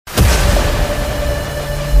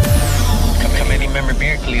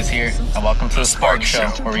Miracles here, and welcome to the Spark Show,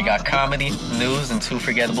 where we got comedy, news, and two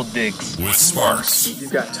forgettable digs. With Sparks.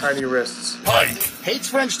 You've got tiny wrists. Pike. Hates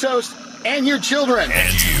French toast and your children.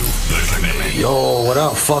 And you, the committee. Yo, what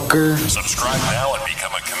up, fucker? Subscribe now and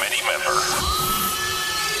become a committee member.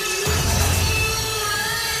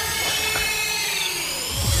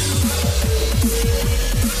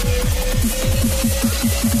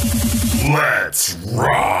 Let's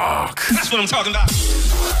rock. That's what I'm talking about.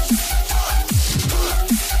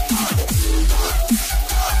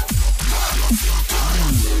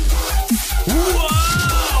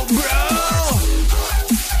 Whoa, bro!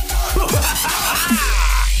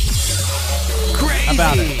 Crazy. How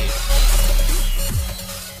about it?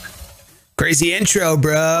 Crazy intro,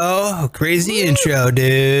 bro. Crazy intro,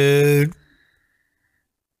 dude.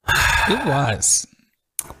 It was.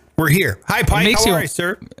 We're here. Hi, Pike. How are you,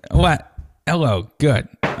 sir? What? Hello. Good.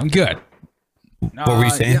 I'm good. What were you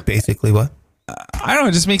saying? Yeah. Basically, what? I don't know.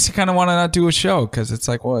 It just makes you kind of want to not do a show because it's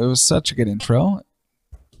like, well, it was such a good intro.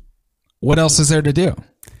 What else is there to do?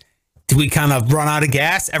 Do we kind of run out of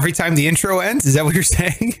gas every time the intro ends? Is that what you're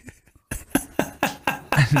saying?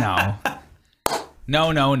 No.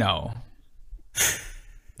 No.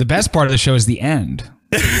 The best part of the show is the end.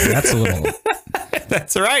 That's a little...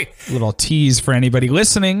 That's right. Little tease for anybody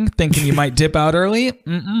listening, thinking you might dip out early.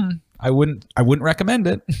 I wouldn't recommend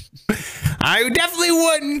it. I definitely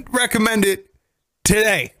wouldn't recommend it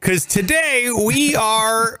today, because today we're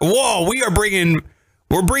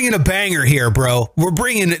bringing a banger here, bro.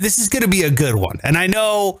 This is going to be a good one. And I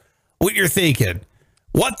know what you're thinking.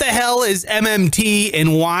 What the hell is MMT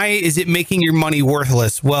and why is it making your money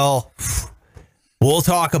worthless? Well, we'll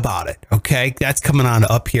talk about it, okay? That's coming on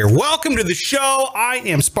up here. Welcome to the show. I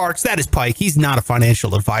am Sparks. That is Pike. He's not a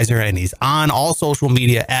financial advisor, and he's on all social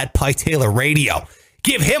media at Pike Taylor Radio.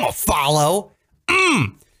 Give him a follow.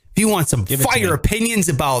 If you want some fire opinions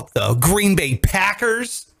about the Green Bay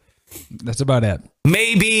Packers. That's about it.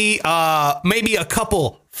 Maybe a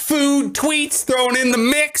couple food tweets thrown in the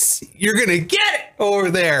mix. You're going to get it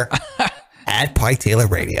over there at Pike Taylor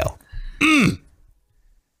Radio.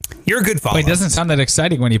 You're a good follow. Wait, it doesn't sound that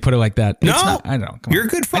exciting when you put it like that. No, it's not, I don't know. You're a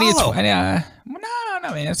good follow. No, man.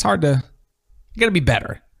 It's hard to. You got to be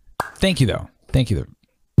better. Thank you, though.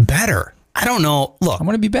 Better. I don't know. Look, I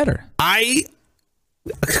want to be better.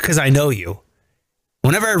 Because I know you.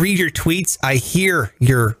 Whenever I read your tweets, I hear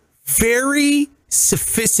your very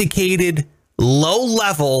sophisticated, low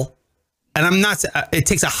level. And I'm not, it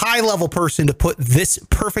takes a high level person to put this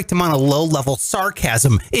perfect amount of low level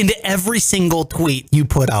sarcasm into every single tweet you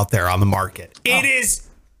put out there on the market. It is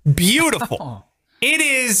beautiful. It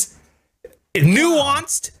is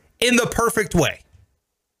nuanced in the perfect way.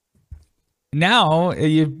 Now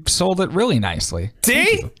you sold it really nicely.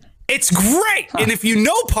 See? It's great. And if you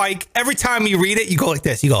know Pike, every time you read it, you go like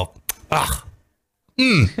this. You go,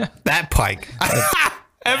 that Pike.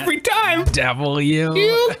 Every time. Devil you.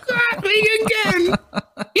 You got me again.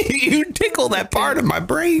 You tickle that part of my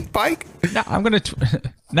brain, Pike. Now I'm gonna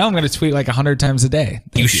tweet like 100 times a day.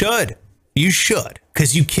 You should,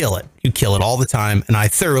 because you kill it. You kill it all the time, and I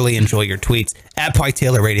thoroughly enjoy your tweets at Pike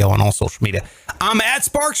Taylor Radio on all social media. I'm at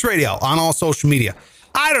Sparks Radio on all social media.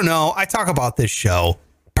 I don't know. I talk about this show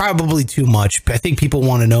probably too much. I think people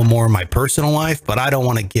want to know more of my personal life, but I don't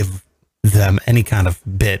want to give them any kind of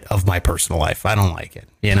bit of my personal life. I don't like it.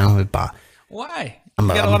 You know? Why? You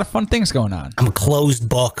got a lot of fun things going on. I'm a closed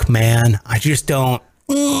book, man. I just don't,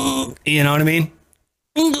 you know what I mean?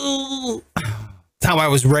 That's how I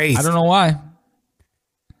was raised. I don't know why.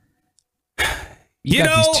 You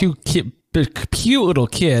got these two cute little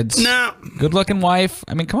kids. No. Good looking wife.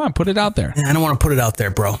 I mean, come on, put it out there. I don't want to put it out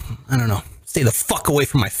there, bro. I don't know. Stay the fuck away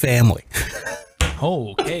from my family.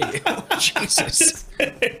 Okay. Jesus.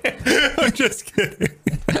 I'm just kidding.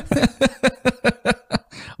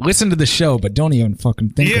 Listen to the show, but don't even fucking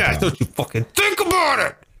think about it. Yeah, don't you fucking think about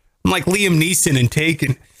it. I'm like Liam Neeson in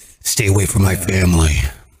Taken. Stay away from my family.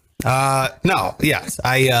 No, yes.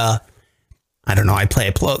 I don't know. I play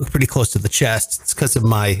it pretty close to the chest. It's because of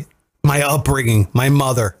my upbringing, my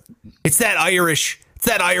mother. It's that Irish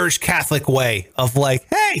Catholic way of like,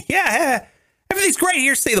 hey, yeah, everything's great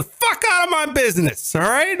here. Stay the fuck out of my business. All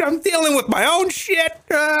right. I'm dealing with my own shit.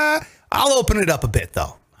 I'll open it up a bit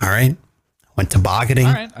though. All right. Went tobogganing.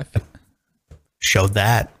 All right. Showed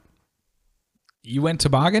that. You went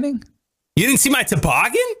tobogganing? You didn't see my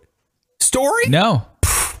toboggan story? No.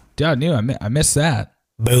 Dude, I missed that.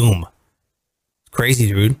 Boom. Crazy,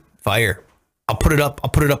 dude. Fire. I'll put it up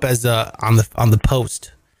as on the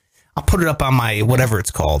post. I'll put it up on my whatever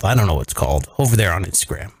it's called. I don't know what it's called. Over there on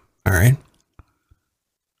Instagram. All right.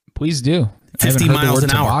 Please do. 50 miles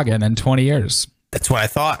an hour. Toboggan in 20 years. That's what I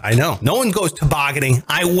thought. I know. No one goes tobogganing.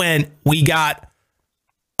 I went. We got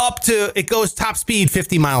up to, it goes top speed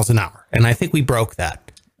 50 miles an hour. And I think we broke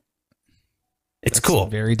that. It's cool.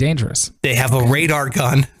 Very dangerous. They have a radar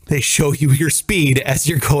gun. They show you your speed as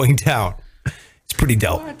you're going down. It's pretty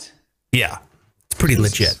dope. What? Yeah. It's pretty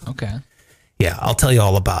legit. Okay. Yeah, I'll tell you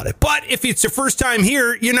all about it. But if it's your first time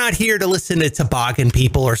here, you're not here to listen to toboggan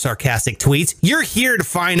people or sarcastic tweets. You're here to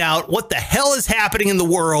find out what the hell is happening in the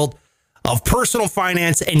world of personal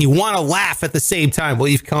finance, and you want to laugh at the same time. Well,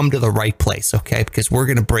 you've come to the right place, okay? Because we're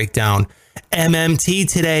going to break down MMT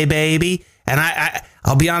today, baby. And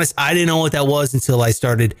I'll be honest, I didn't know what that was until I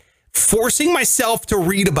started forcing myself to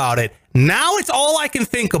read about it. Now it's all I can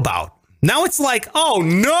think about. Now it's like, oh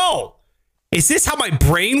no, is this how my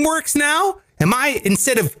brain works now? Am I,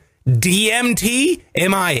 instead of DMT,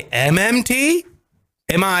 am I MMT?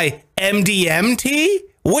 Am I MDMT?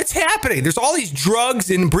 What's happening? There's all these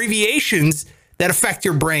drugs and abbreviations that affect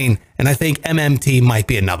your brain. And I think MMT might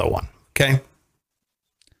be another one. Okay.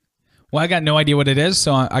 Well, I got no idea what it is.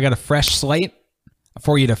 So I got a fresh slate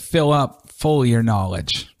for you to fill up full of your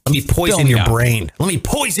knowledge. Let me poison your brain. Let me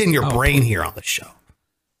poison your brain here on the show.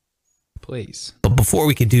 Please. But before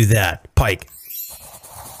we could do that, Pike,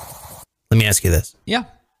 let me ask you this. Yeah.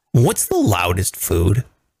 What's the loudest food?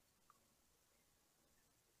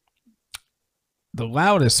 The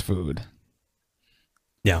loudest food.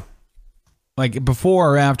 Yeah. Like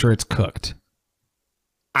before or after it's cooked?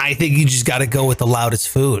 I think you just got to go with the loudest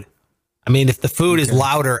food. I mean, if the food is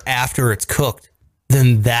louder after it's cooked,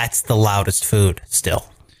 then that's the loudest food still.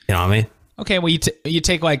 You know what I mean? Okay, well, you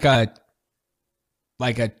take like a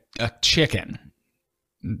chicken.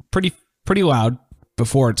 Pretty loud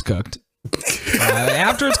before it's cooked.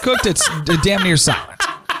 After it's cooked, it's damn near silent.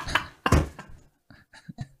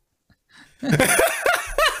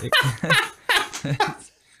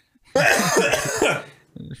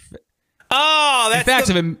 Oh, that's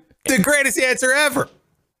in fact, the greatest answer ever.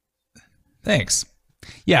 Thanks.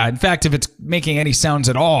 Yeah, in fact, if it's making any sounds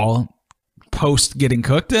at all post getting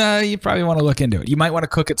cooked, you probably want to look into it. You might want to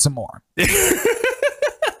cook it some more.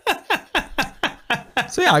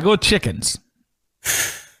 So yeah, I go with chickens.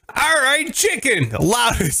 All right, chicken, the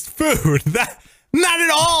loudest food. Not at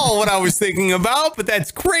all what I was thinking about, but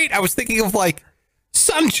that's great. I was thinking of like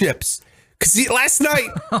sun chips. Because last night,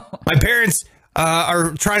 my parents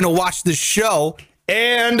are trying to watch this show,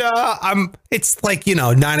 and it's like,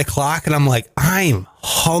 9 o'clock, and I'm like, I'm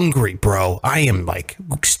hungry, bro. I am like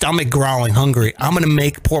stomach growling hungry. I'm going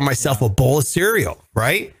to pour myself a bowl of cereal,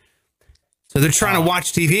 right? So they're trying to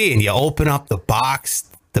watch TV, and you open up the box,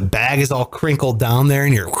 the bag is all crinkled down there,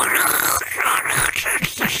 and you're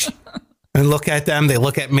and look at them, they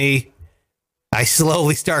look at me. I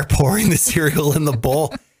slowly start pouring the cereal in the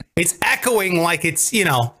bowl. It's echoing like it's,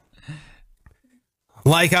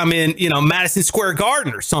 like I'm in, Madison Square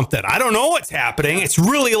Garden or something. I don't know what's happening. It's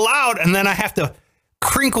really loud. And then I have to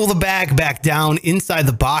crinkle the bag back down inside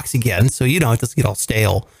the box again. So, it doesn't get all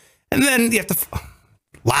stale. And then you have to,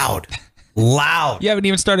 loud. You haven't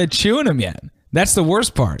even started chewing them yet. That's the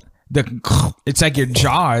worst part. It's like your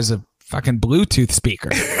jaw is a fucking Bluetooth speaker.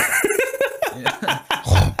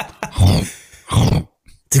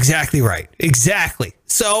 It's exactly right. Exactly.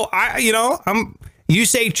 So you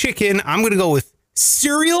say chicken, I'm going to go with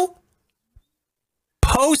cereal.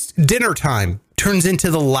 Post dinner time turns into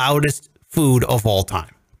the loudest food of all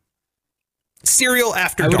time. Cereal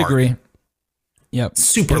after dark. I would agree. Yep.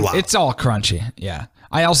 Super loud. It's all crunchy. Yeah.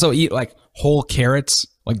 I also eat like whole carrots,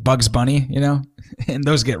 like Bugs Bunny, and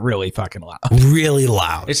those get really fucking loud. Really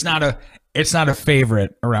loud. It's not a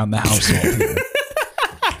favorite around the household.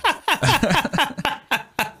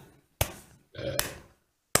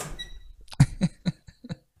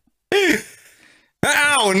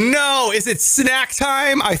 Oh no, is it snack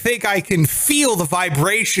time? I think I can feel the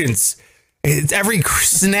vibrations. It's every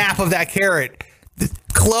snap of that carrot. The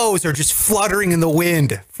clothes are just fluttering in the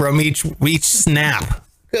wind from each snap.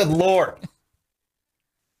 Good Lord.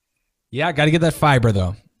 Yeah, got to get that fiber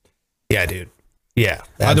though. Yeah, dude. Yeah.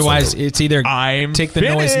 Otherwise, absolutely. it's either take the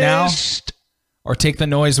noise now or take the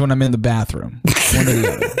noise when I'm in the bathroom. One or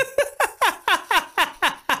the other.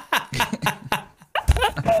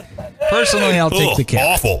 Personally, I'll take the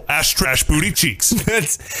carrot. Awful. Ash trash booty cheeks.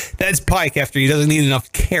 That's Pike after he doesn't eat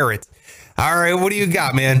enough carrots. All right, what do you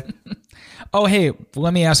got, man? Oh, hey,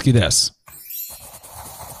 let me ask you this.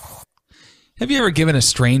 Have you ever given a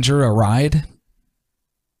stranger a ride?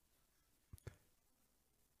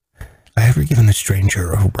 I ever given a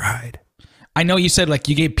stranger a ride? I know you said like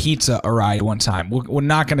you gave pizza a ride one time. We're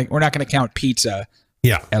not gonna count pizza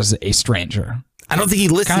as a stranger. I don't think he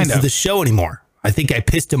listens to the show anymore. I think I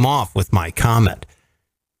pissed him off with my comment.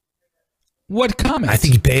 What comment? I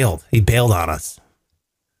think he bailed. He bailed on us.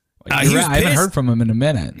 I haven't heard from him in a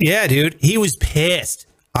minute. Yeah, dude. He was pissed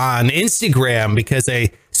on Instagram because I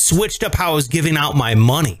switched up how I was giving out my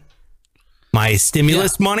money. My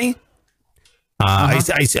stimulus money. I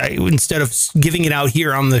instead of giving it out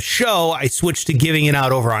here on the show, I switched to giving it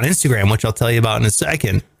out over on Instagram, which I'll tell you about in a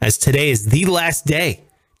second, as today is the last day.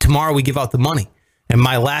 Tomorrow we give out the money. And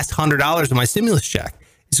my last $100 of my stimulus check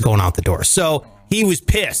is going out the door. So he was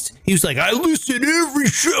pissed. He was like, I listen to every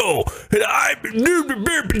show, and I've been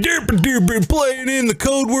playing in the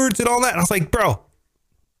code words and all that. And I was like, bro,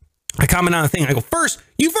 I comment on a thing. I go, first,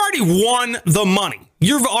 you've already won the money.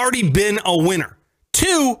 You've already been a winner.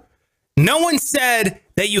 Two, no one said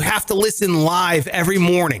that you have to listen live every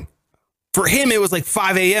morning. For him, it was like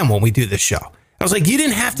 5 a.m. when we do this show. I was like, you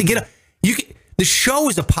didn't have to get up. The show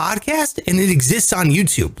is a podcast and it exists on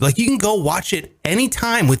YouTube. Like you can go watch it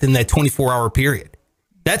anytime within that 24-hour period.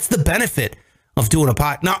 That's the benefit of doing a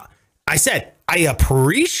pod. Now, I said, I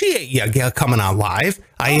appreciate you coming on live.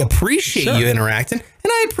 I appreciate you interacting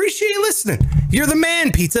and I appreciate you listening. You're the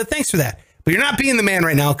man, Pizza. Thanks for that. But you're not being the man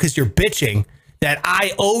right now because you're bitching that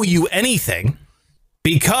I owe you anything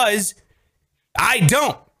because I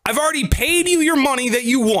don't. I've already paid you your money that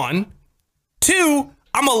you won. Two,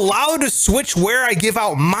 I'm allowed to switch where I give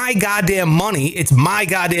out my goddamn money. It's my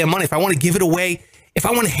goddamn money. If I want to give it away, if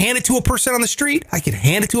I want to hand it to a person on the street, I can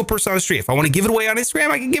hand it to a person on the street. If I want to give it away on Instagram,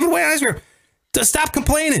 I can give it away on Instagram. Just stop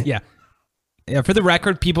complaining. Yeah. Yeah. For the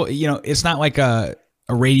record, people, it's not like a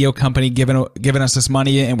radio company giving us this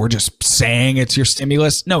money and we're just saying it's your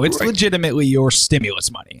stimulus. No, it's legitimately your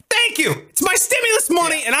stimulus money. Thank you. It's my stimulus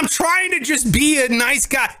money and I'm trying to just be a nice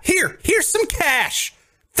guy. Here's some cash.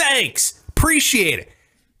 Thanks. Appreciate it.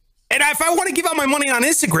 And if I want to give out my money on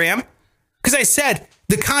Instagram, because I said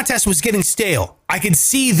the contest was getting stale. I could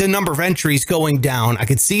see the number of entries going down. I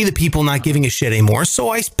could see the people not giving a shit anymore.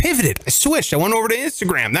 So I pivoted. I switched. I went over to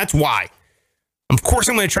Instagram. That's why. Of course,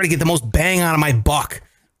 I'm going to try to get the most bang out of my buck.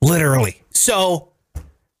 Literally. So,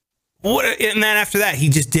 and then after that, he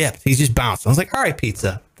just dipped. He just bounced. I was like, all right,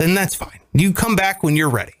 Pizza. Then that's fine. You come back when you're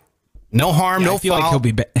ready. No harm, no I feel foul. like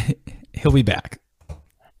he'll be back.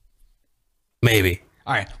 Maybe.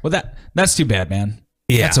 All right. Well, that's too bad, man.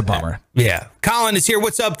 Yeah. That's a bummer. Yeah. Colin is here.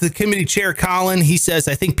 What's up? The committee chair, Colin. He says,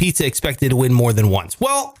 I think Pizza expected to win more than once.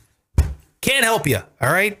 Well, can't help you.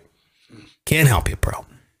 All right. Can't help you, bro.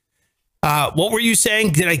 What were you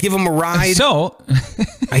saying? Did I give him a ride? So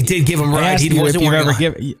I did give him a ride. He wasn't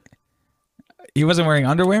wearing he wasn't wearing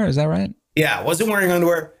underwear. Is that right? Yeah. Wasn't wearing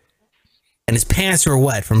underwear. And his pants were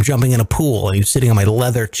wet from jumping in a pool. And he was sitting on my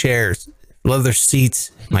leather chairs, leather seats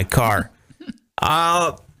in my car.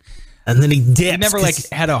 And then he dipped. You never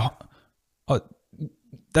had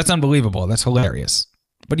that's unbelievable. That's hilarious.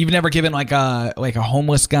 But you've never given like a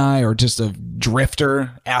homeless guy or just a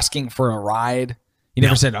drifter asking for a ride. You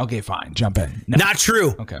never said, okay, fine, jump in. No. Not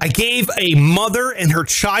true. Okay. I gave a mother and her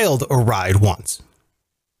child a ride once.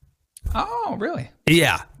 Oh, really?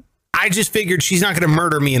 Yeah. I just figured she's not going to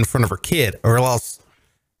murder me in front of her kid or else,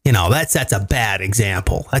 that's a bad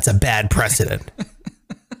example. That's a bad precedent.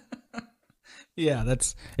 Yeah,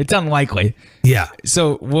 it's unlikely. Yeah.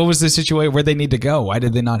 So what was the situation? Where'd they need to go? Why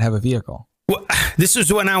did they not have a vehicle? Well, this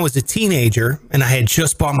was when I was a teenager and I had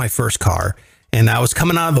just bought my first car and I was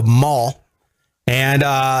coming out of the mall and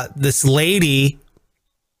this lady,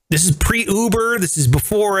 this is pre-Uber. This is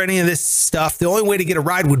before any of this stuff. The only way to get a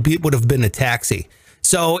ride would have been a taxi.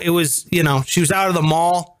 So it was, she was out of the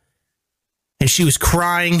mall and she was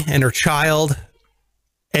crying and her child.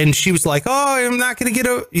 And she was like, oh, I'm not going to get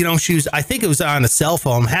I think it was on a cell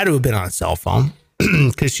phone, had to have been on a cell phone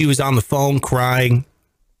because she was on the phone crying,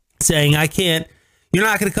 saying, you're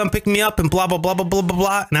not going to come pick me up and blah, blah, blah, blah, blah, blah,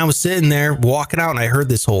 blah. And I was sitting there walking out and I heard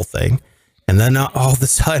this whole thing. And then all of a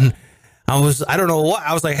sudden I don't know what,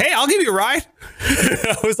 I was like, hey, I'll give you a ride.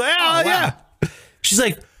 I was like, oh, yeah. She's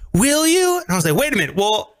like, will you? And I was like, wait a minute.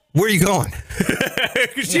 Well, where are you going?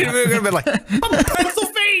 She would have been like, I'm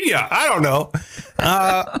Pennsylvania. I don't know.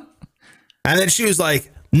 And then she was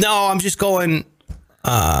like, no, I'm just going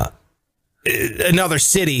another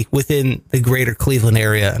city within the greater Cleveland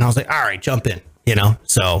area. And I was like, all right, jump in,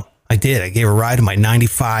 So I did. I gave her a ride in my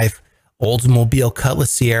 95 Oldsmobile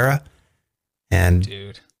Cutlass Sierra and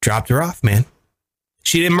dropped her off, man.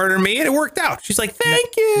 She didn't murder me and it worked out. She's like,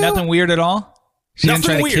 thank you. Nothing weird at all? She didn't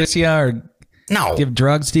try to kiss you or give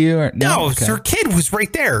drugs to you? Or no, okay. Her kid was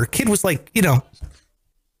right there. Her kid was like,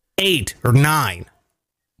 8 or 9.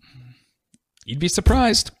 You'd be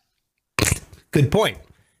surprised. Good point.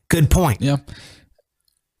 Yeah.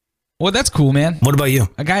 Well, that's cool, man. What about you?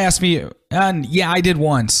 A guy asked me, and yeah, I did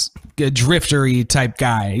once. driftery type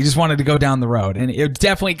guy. He just wanted to go down the road. And it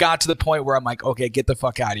definitely got to the point where I'm like, okay, get the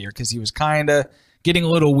fuck out of here. Because he was kind of getting a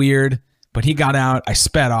little weird. But he got out. I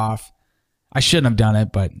sped off. I shouldn't have done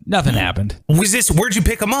it, but nothing happened. Where'd you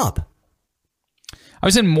pick him up? I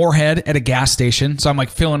was in Moorhead at a gas station. So I'm like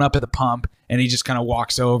filling up at the pump. And he just kind of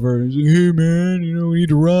walks over. He's like, hey, man, we need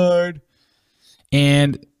to ride.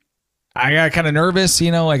 And I got kind of nervous,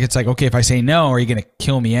 like it's like, okay, if I say no, are you going to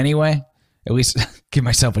kill me anyway? At least give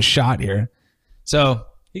myself a shot here. So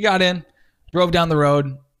he got in, drove down the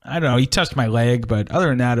road. I don't know. He touched my leg, but other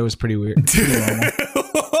than that, it was pretty weird. Pretty normal.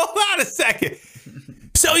 Hold on a second.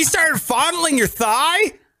 So he started fondling your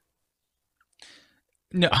thigh?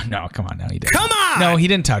 No, come on now. He didn't. Come on. No, he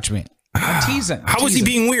didn't touch me. I'm teasing. How was he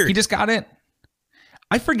being weird? He just got in.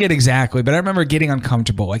 I forget exactly, but I remember getting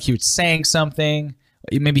uncomfortable. Like he was saying something.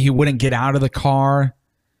 Maybe he wouldn't get out of the car.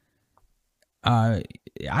 I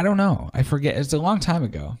don't know. I forget. It's a long time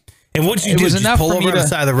ago. And what did you do? Just pull over on the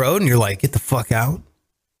side of the road and you're like, get the fuck out?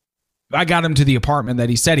 I got him to the apartment that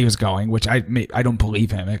he said he was going, which I don't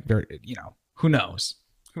believe him. Who knows?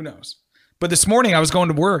 Who knows? But this morning I was going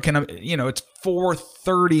to work and it's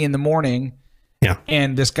 4:30 in the morning. Yeah.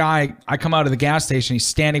 And this guy, I come out of the gas station. He's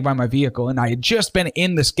standing by my vehicle and I had just been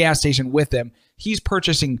in this gas station with him. He's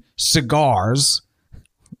purchasing cigars.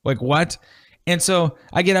 Like what? And so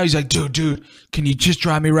I get out. He's like, dude, can you just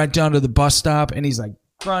drive me right down to the bus stop? And he's like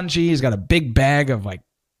grungy. He's got a big bag of like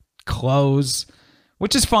clothes,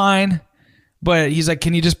 which is fine. But he's like,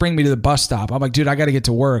 can you just bring me to the bus stop? I'm like, dude, I got to get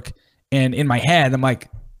to work. And in my head, I'm like,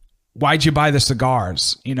 why'd you buy the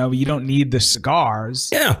cigars? You don't need the cigars.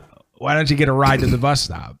 Yeah. Why don't you get a ride to the bus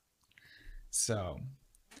stop? So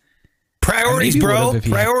priorities, bro.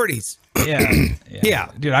 Priorities. Yeah.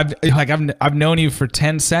 Dude, I've known you for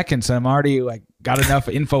 10 seconds and I'm already like got enough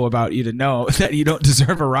info about you to know that you don't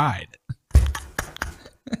deserve a ride.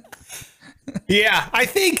 Yeah, I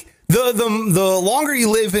think the longer you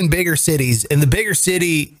live in bigger cities and the bigger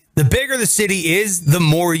the city is, the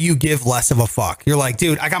more you give less of a fuck. You're like,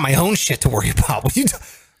 dude, I got my own shit to worry about. Are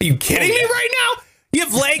you kidding me right now? You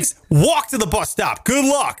have legs, walk to the bus stop. Good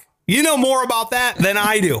luck. You know more about that than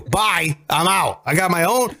I do. Bye. I'm out. I got my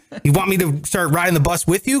own. You want me to start riding the bus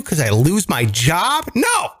with you because I lose my job? No.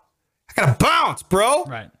 I got to bounce, bro.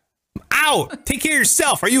 Right. I'm out. Take care of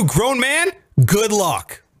yourself. Are you a grown man? Good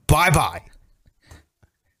luck. Bye-bye.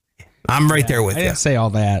 I'm right there with you. I didn't say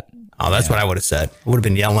all that. Oh, that's what I would have said. I would have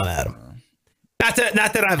been yelling at him. Not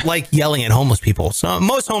that I like yelling at homeless people. So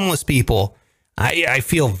most homeless people, I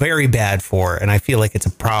feel very bad for, and I feel like it's a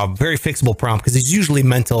problem, very fixable problem, because it's usually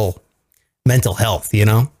mental health,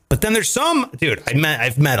 But then there's some, dude,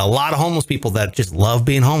 I've met a lot of homeless people that just love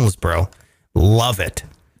being homeless, bro. Love it.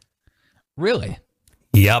 Really?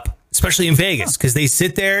 Yep. Especially in Vegas, because they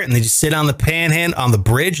sit there and they just sit on the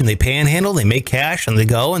bridge and they panhandle, they make cash and they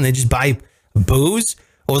go and they just buy booze,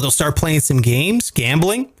 or they'll start playing some games,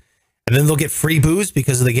 gambling, and then they'll get free booze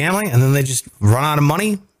because of the gambling, and then they just run out of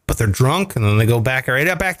money. But they're drunk, and then they go back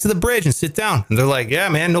to the bridge and sit down. And they're like, yeah,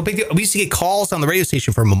 man, no big deal. We used to get calls on the radio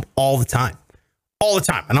station from them all the time.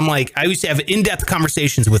 And I'm like, I used to have in-depth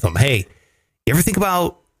conversations with them. Hey, you ever think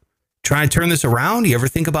about trying to turn this around? You ever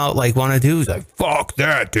think about like wanting to do? He's like, fuck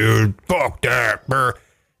that, dude. Fuck that. Brr.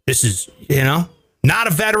 This is, not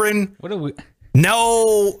a veteran. What are we?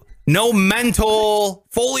 No mental,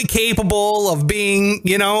 fully capable of being,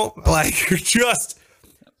 like you're just...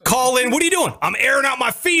 Call in. What are you doing? I'm airing out my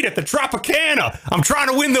feet at the Tropicana. I'm trying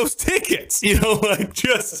to win those tickets.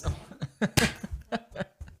 Just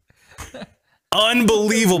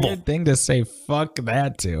unbelievable. Weird thing to say fuck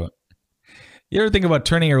that to. You ever think about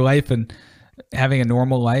turning your life and having a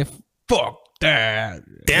normal life? Fuck that.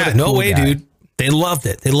 Yeah, no way, dude. They loved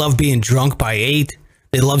it. They loved being drunk by 8.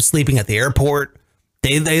 They loved sleeping at the airport.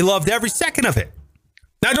 They loved every second of it.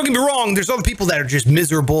 Now, don't get me wrong. There's other people that are just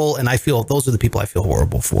miserable, and those are the people I feel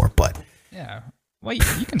horrible for. But yeah, well,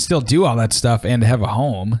 you can still do all that stuff and have a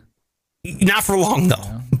home. Not for long,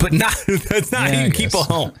 though. But that's not how you keep a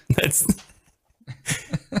home.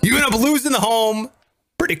 You end up losing the home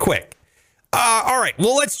pretty quick. All right.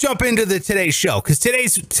 Well, let's jump into today's show, because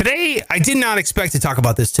today I did not expect to talk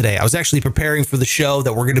about this today. I was actually preparing for the show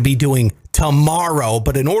that we're going to be doing tomorrow.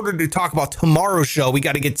 But in order to talk about tomorrow's show, we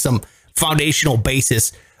got to get some foundational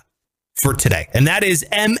basis for today, and that is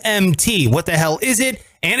MMT. What the hell is it,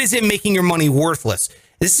 and is it making your money worthless?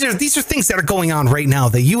 These are things that are going on right now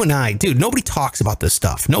that you and I, dude, nobody talks about this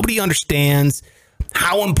stuff. Nobody understands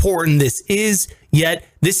how important this is, yet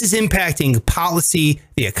this is impacting policy,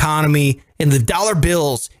 the economy, and the dollar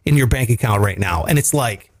bills in your bank account right now. And it's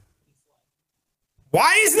like,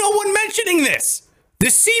 why is no one mentioning this?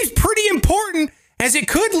 This seems pretty important, as it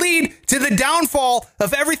could lead to the downfall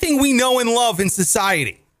of everything we know and love in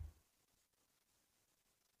society.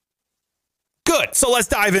 Good. So let's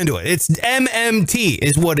dive into it. It's MMT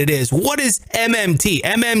is what it is. What is MMT?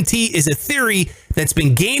 MMT is a theory that's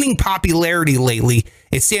been gaining popularity lately.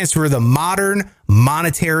 It stands for the Modern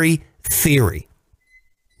Monetary Theory.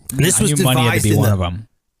 And this was money had to devised be one of them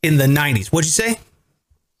in the 90s. What'd you say?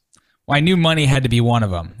 Well, I knew money had to be one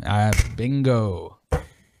of them. Bingo.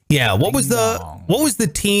 Yeah. What was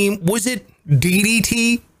the team? Was it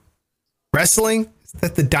DDT wrestling? Is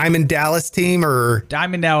that the Diamond Dallas team or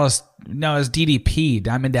Diamond Dallas? No, it's DDP.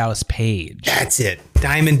 Diamond Dallas Page. That's it.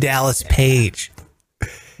 Diamond Dallas Page.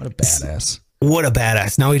 What a badass. What a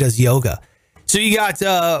badass. Now he does yoga. So you got,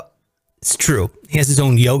 it's true. He has his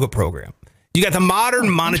own yoga program. You got the Modern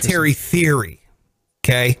Monetary Theory.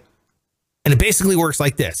 Okay. And it basically works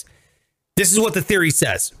like this. This is what the theory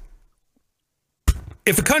says.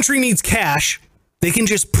 If a country needs cash, they can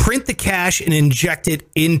just print the cash and inject it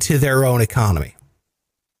into their own economy.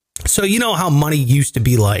 So you know how money used to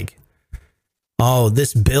be like, oh,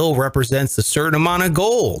 this bill represents a certain amount of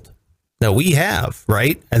gold that we have,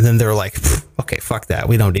 right? And then they're like, okay, fuck that.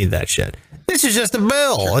 We don't need that shit. This is just a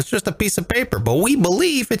bill. It's just a piece of paper, but we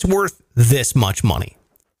believe it's worth this much money,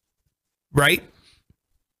 right?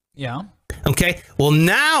 Yeah. Okay. Well,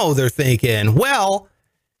 now they're thinking, well,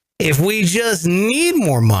 if we just need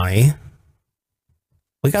more money,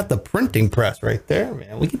 we got the printing press right there,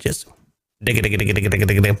 man. We could just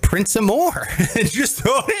print some more and just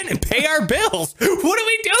throw it in and pay our bills. What are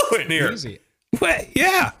we doing here? Easy. What?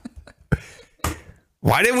 Yeah.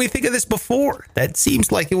 Why didn't we think of this before? That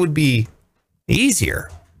seems like it would be easier,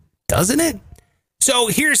 doesn't it? So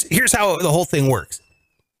here's how the whole thing works.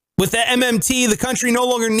 With the MMT, the country no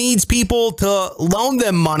longer needs people to loan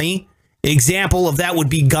them money. Example of that would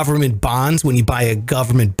be government bonds. When you buy a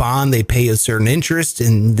government bond, they pay a certain interest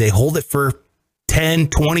and they hold it for 10,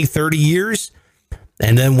 20, 30 years.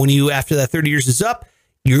 And then when you, after that 30 years is up,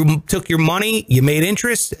 you took your money, you made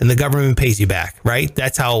interest, and the government pays you back, right?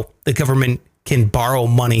 That's how the government can borrow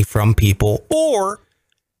money from people. Or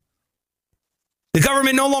the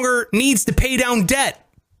government no longer needs to pay down debt,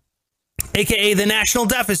 aka the national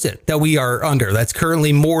deficit that we are under. That's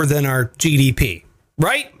currently more than our GDP,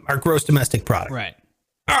 right? Our gross domestic product. Right.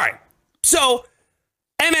 All right. So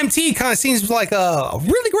MMT kind of seems like a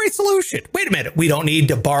really great solution. Wait a minute. We don't need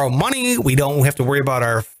to borrow money. We don't have to worry about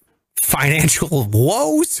our financial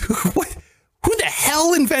woes. Who the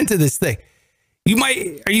hell invented this thing?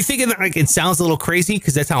 Are you thinking that like it sounds a little crazy?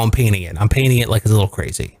 Because that's how I'm painting it. I'm painting it like it's a little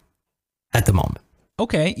crazy at the moment.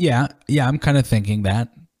 Okay. Yeah. Yeah. I'm kind of thinking that.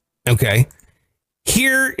 Okay.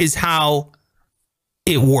 Here is how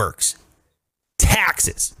it works.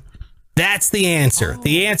 Taxes. That's the answer.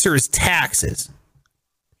 The answer is taxes.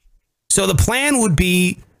 So the plan would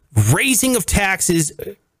be raising of taxes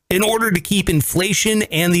in order to keep inflation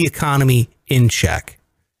and the economy in check.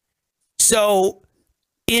 So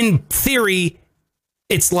in theory,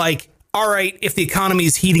 it's like, all right, if the economy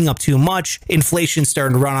is heating up too much, inflation's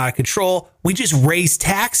starting to run out of control, we just raise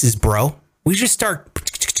taxes, bro. We just start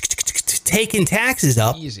taking taxes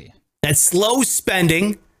up. Easy. That slows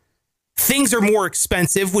spending. Things are more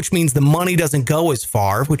expensive, which means the money doesn't go as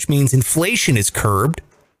far, which means inflation is curbed,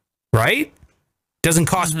 right? Doesn't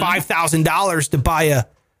cost $5,000 to buy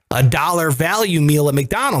a dollar value meal at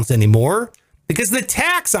McDonald's anymore because the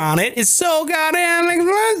tax on it is so goddamn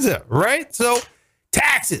expensive, right? So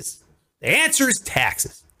taxes. The answer is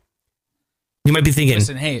taxes. You might be thinking,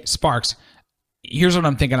 listen, hey, Sparks, here's what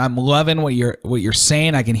I'm thinking. I'm loving what you're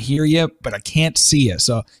saying. I can hear you, but I can't see you.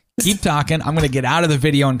 So keep talking. I'm going to get out of the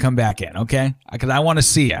video and come back in, okay? Because I want to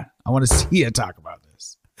see you. I want to see you talk about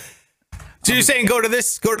this. So you're saying go to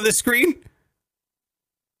this screen?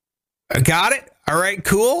 I got it. All right,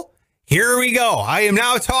 cool. Here we go. I am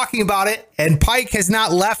now talking about it, and Pike has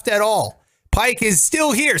not left at all. Pike is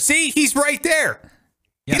still here. See, he's right there.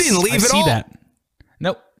 Yes, he didn't leave at all. I see that.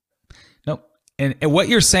 Nope. And what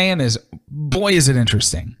you're saying is, boy, is it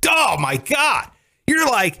interesting. Oh, my God. You're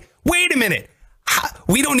like, wait a minute.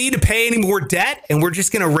 We don't need to pay any more debt, and we're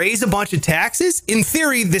just going to raise a bunch of taxes? In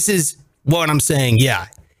theory, this is what I'm saying. Yeah.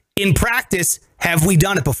 In practice, have we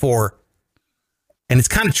done it before? And it's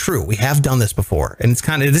kind of true. We have done this before. And it's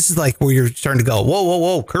kind of, this is like where you're starting to go,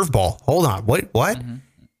 whoa, curveball. Hold on. What?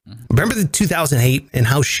 Remember the 2008 and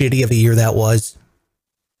how shitty of a year that was?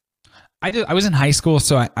 I was in high school,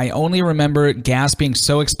 so I only remember gas being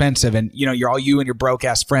so expensive. And, you and your broke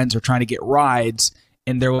ass friends are trying to get rides.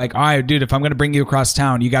 And they're like, all right, dude, if I'm going to bring you across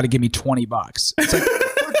town, you got to give me $20. It's like,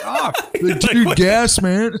 fuck off. Dude, gas,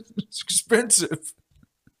 man. It's expensive.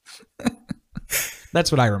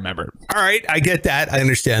 That's what I remember. All right, I get that. I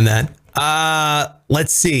understand that.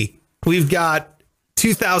 Let's see. We've got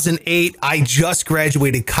 2008. I just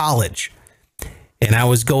graduated college, and I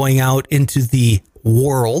was going out into the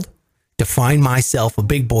world to find myself a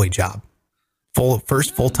big boy job.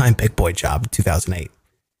 First full-time big boy job in 2008.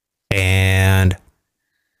 And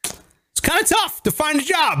it's kind of tough to find a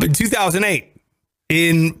job in 2008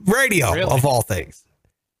 in radio, Really? of all things.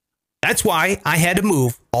 That's why I had to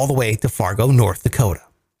move all the way to Fargo, North Dakota.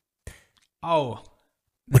 Oh,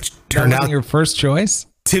 Which that turned wasn't out your first choice?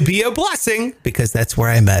 to be a blessing because that's where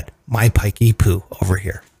I met my pikey poo over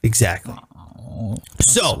here. Exactly. Oh,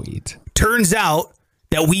 So, sweet. turns out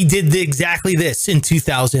that we did exactly this in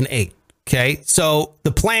 2008. Okay. So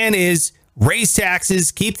the plan is raise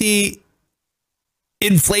taxes, keep the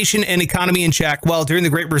inflation and economy in check. Well, during the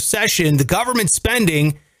Great Recession, the government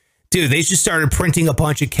spending, dude, they just started printing a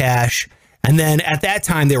bunch of cash. And then at that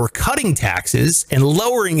time, they were cutting taxes and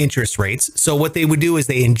lowering interest rates. So what they would do is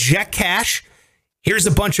they inject cash. Here's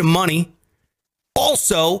a bunch of money.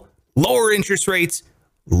 Also, lower interest rates,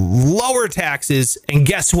 lower taxes. And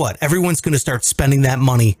guess what? Everyone's going to start spending that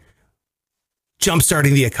money,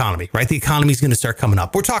 jumpstarting the economy, right? The economy is going to start coming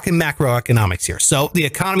up. We're talking macroeconomics here. So the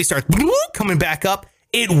economy starts coming back up.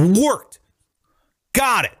 It worked.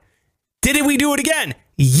 Got it. Did we do it again?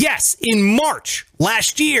 Yes. In March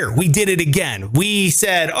last year, we did it again. We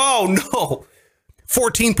said, oh no,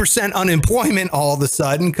 14% unemployment all of a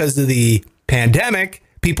sudden because of the pandemic.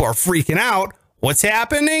 People are freaking out. What's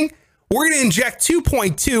happening? We're going to inject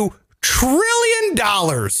 $2.2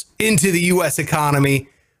 trillion into the U.S. economy.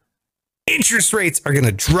 Interest rates are going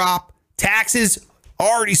to drop. Taxes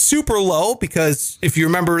already super low because if you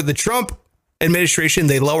remember the Trump administration,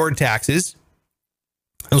 they lowered taxes.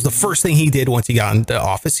 That was the first thing he did once he got into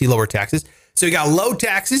office. He lowered taxes. So you got low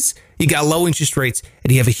taxes, you got low interest rates,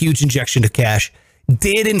 and you have a huge injection of cash.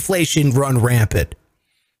 Did inflation run rampant?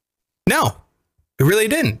 No, it really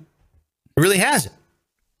didn't. It really hasn't.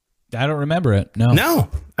 I don't remember it. No. No.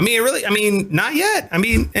 Not yet.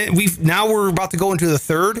 We're about to go into the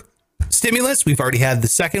third stimulus. We've already had the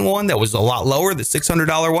second one that was a lot lower, the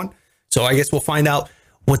 $600 one. So I guess we'll find out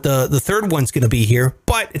what the third one's going to be here.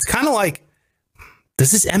 But it's kind of like,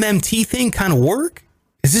 does this MMT thing kind of work?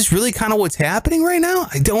 Is this really kind of what's happening right now?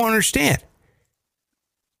 I don't understand.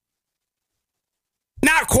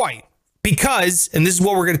 Not quite. Because, and this is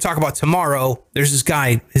what we're going to talk about tomorrow, there's this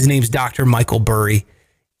guy, his name's Dr. Michael Burry.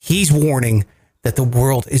 He's warning that the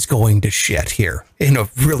world is going to shit here in a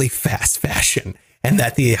really fast fashion and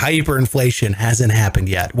that the hyperinflation hasn't happened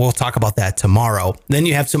yet. We'll talk about that tomorrow. Then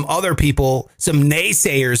you have some other people, some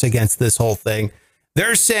naysayers against this whole thing.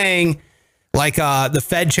 They're saying, like the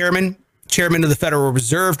Fed chairman of the Federal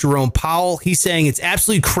Reserve, Jerome Powell, he's saying it's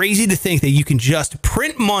absolutely crazy to think that you can just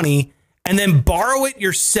print money and then borrow it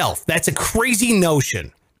yourself. That's a crazy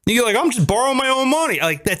notion. You're like, I'm just borrowing my own money.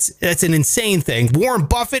 Like that's an insane thing. Warren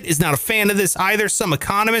Buffett is not a fan of this either. Some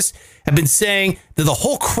economists have been saying that the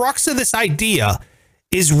whole crux of this idea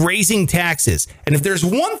is raising taxes. And if there's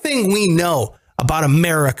one thing we know about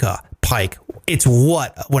America, Pike, it's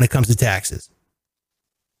what when it comes to taxes?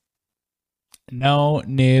 No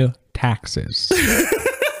new taxes.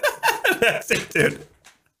 That's it, dude.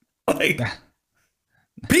 Like,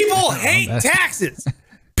 people hate taxes.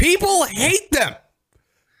 People hate them.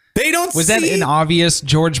 They don't Was that an obvious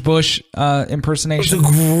George Bush impersonation? It was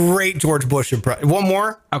a great George Bush impression. One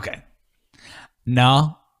more? Okay.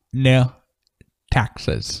 No new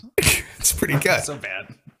taxes. It's pretty good. So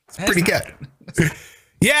bad. It's pretty good.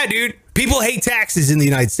 Yeah, dude. People hate taxes in the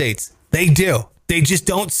United States. They do. They just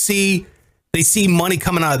don't see... They see money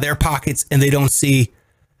coming out of their pockets and they don't see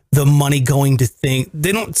the money going to things.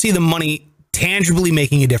 They don't see the money tangibly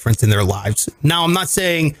making a difference in their lives. Now, I'm not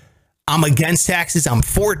saying I'm against taxes. I'm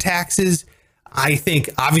for taxes. I think,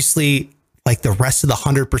 obviously, like the rest of the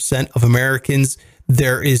 100% of Americans,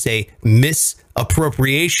 there is a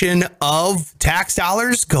misappropriation of tax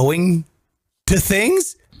dollars going to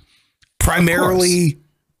things, primarily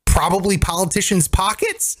probably politicians'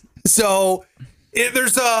 pockets. So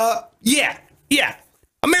there's a... Yeah.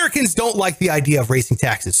 Americans don't like the idea of raising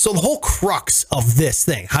taxes. So the whole crux of this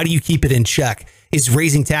thing, how do you keep it in check, is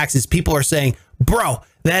raising taxes. People are saying, bro,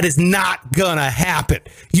 that is not going to happen.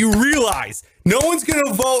 You realize no one's going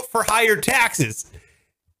to vote for higher taxes.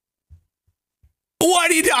 What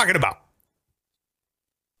are you talking about?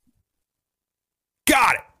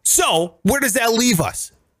 Got it. So where does that leave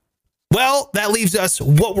us? Well, that leaves us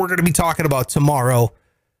what we're going to be talking about tomorrow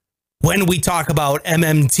when we talk about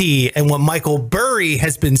MMT and what Michael Burry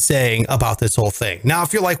has been saying about this whole thing. Now,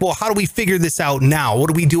 if you're like, well, how do we figure this out now? What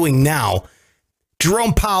are we doing now?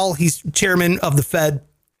 Jerome Powell, he's chairman of the Fed.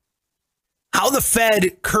 How the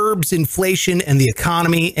Fed curbs inflation and the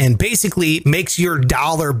economy and basically makes your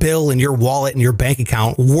dollar bill and your wallet and your bank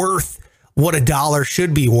account worth what a dollar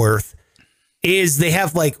should be worth is they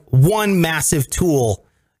have like one massive tool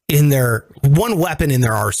in one weapon in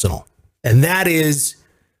their arsenal. And that is,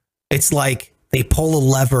 it's like they pull a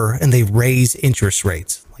lever and they raise interest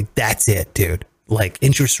rates. Like, that's it, dude. Like,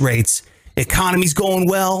 interest rates, economy's going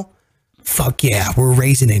well. Fuck yeah, we're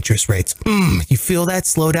raising interest rates. You feel that?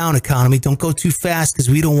 Slow down, economy. Don't go too fast because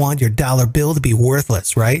we don't want your dollar bill to be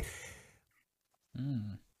worthless, right?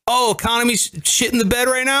 Oh, economy's shit in the bed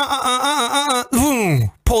right now?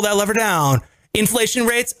 Pull that lever down. Inflation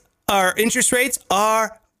rates, our interest rates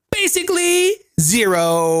are basically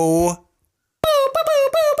zero.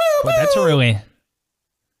 Well, that's a really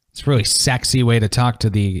sexy way to talk to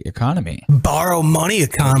the economy. Borrow money,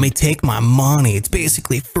 economy. Take my money. It's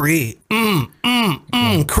basically free.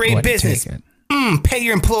 Create business. Pay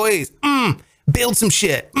your employees. Build some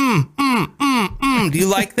shit. Do you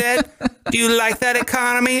like that? Do you like that,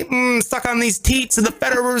 economy? Stuck on these teats of the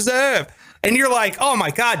Federal Reserve. And you're like, oh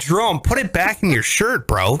my God, Jerome, put it back in your shirt,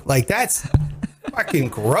 bro. Like, that's fucking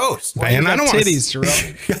gross, man. I don't want titties, Jerome.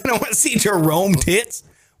 I don't want to see Jerome tits.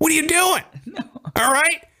 What are you doing? No. All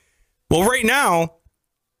right. Well, right now,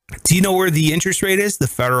 do you know where the interest rate is? The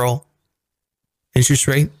federal interest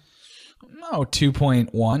rate? No,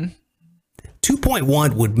 2.1.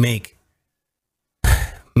 2.1 would make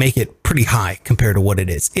it pretty high compared to what it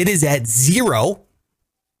is. It is at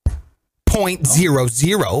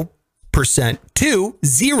 0.00% to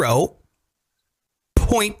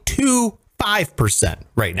 0.25%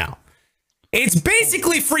 right now. It's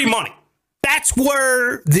basically free money. That's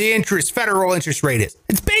where the federal interest rate is.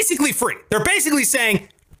 It's basically free. They're basically saying,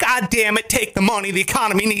 God damn it, take the money. The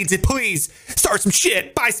economy needs it. Please start some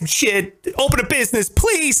shit, buy some shit, open a business.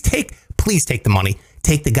 Please take the money.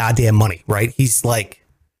 Take the goddamn money, right? He's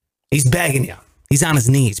begging you. He's on his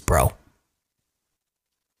knees, bro.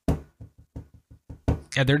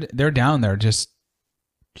 Yeah, they're down there just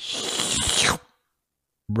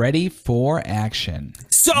ready for action.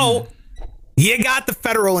 So you got the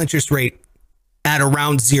federal interest rate at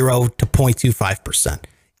around 0 to 0.25%.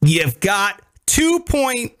 You've got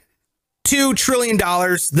 $2.2 trillion.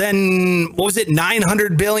 Then what was it?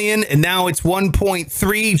 900 billion. And now it's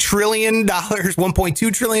 $1.3 trillion,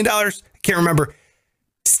 $1.2 trillion. I can't remember.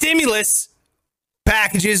 Stimulus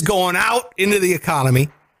packages going out into the economy.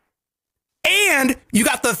 And you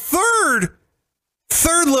got the third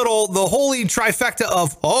the holy trifecta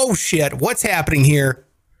of, oh shit, what's happening here?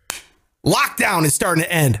 Lockdown is starting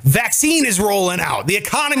to end. Vaccine is rolling out. The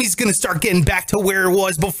economy is going to start getting back to where it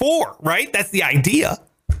was before, right? That's the idea.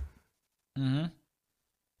 You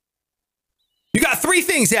got three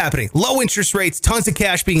things happening. Low interest rates, tons of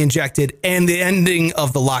cash being injected, and the ending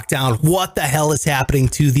of the lockdown. What the hell is happening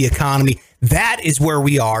to the economy? That is where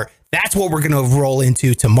we are. That's what we're going to roll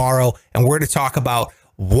into tomorrow. And we're going to talk about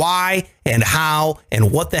why and how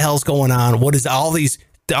and what the hell's going on. What is all these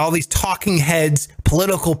talking heads,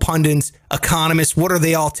 political pundits, economists, what are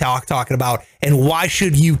they all talking about? And why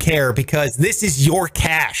should you care? Because this is your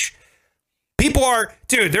cash. People are,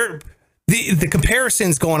 dude, the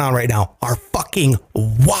comparisons going on right now are fucking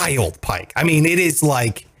wild, Pike. I mean, what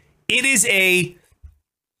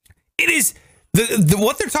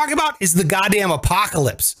they're talking about is the goddamn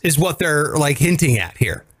apocalypse is what they're like hinting at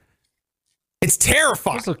here. It's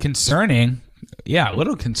terrifying. It's a little concerning. Yeah, a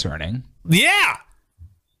little concerning. Yeah.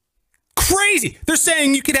 Crazy. They're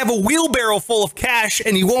saying you could have a wheelbarrow full of cash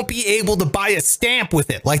and you won't be able to buy a stamp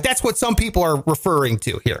with it. Like, that's what some people are referring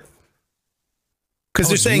to here. Because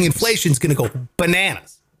they're saying inflation's going to go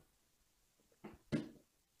bananas.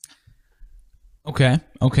 Okay.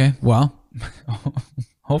 Well,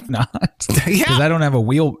 hope not. Yeah. Because I don't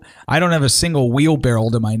have a single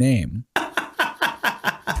wheelbarrow to my name.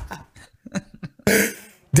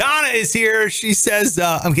 Donna is here. She says,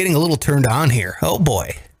 I'm getting a little turned on here. Oh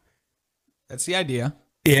boy. That's the idea.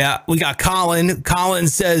 Yeah, we got Colin. Colin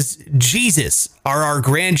says, Jesus, are our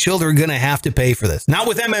grandchildren going to have to pay for this? Not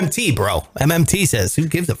with MMT, bro. MMT says, who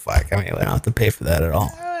gives a fuck? I mean, we don't have to pay for that at all.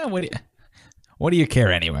 What do you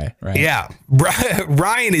care anyway, right? Yeah.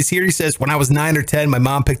 Ryan is here. He says, when I was 9 or 10, my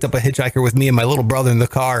mom picked up a hitchhiker with me and my little brother in the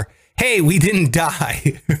car. Hey, we didn't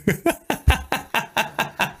die.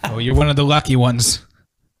 Oh, you're one of the lucky ones.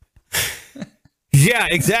 Yeah,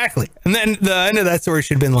 exactly. And then the end of that story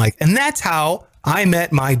should have been like, and that's how I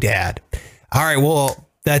met my dad. All right, well,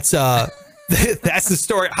 that's that's the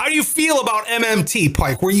story. How do you feel about MMT,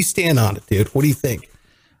 Pike? Where you stand on it, dude? What do you think?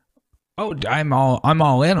 Oh, I'm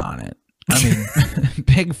all in on it. I mean,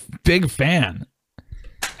 big fan.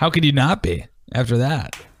 How could you not be after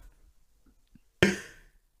that?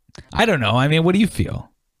 I don't know. I mean, what do you feel?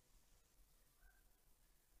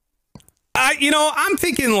 I'm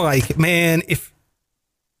thinking like, man, if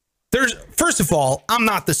there's, first of all, I'm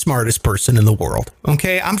not the smartest person in the world.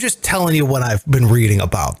 Okay. I'm just telling you what I've been reading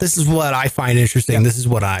about. This is what I find interesting. Yeah. This is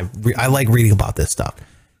what I like reading about this stuff.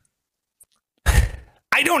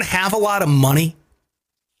 I don't have a lot of money.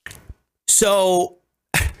 So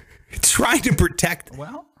trying to protect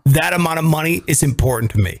that amount of money is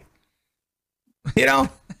important to me. Yeah.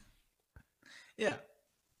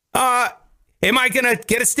 Am I going to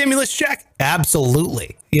get a stimulus check?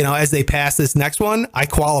 Absolutely. As they pass this next one, I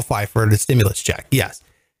qualify for the stimulus check. Yes.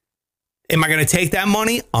 Am I going to take that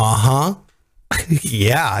money? Uh-huh.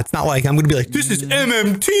 Yeah. It's not like I'm going to be like, this is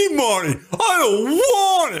MMT money. I don't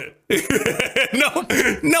want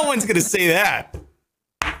it. No one's going to say that.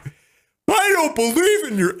 I don't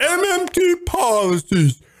believe in your MMT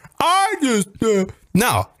policies. I just,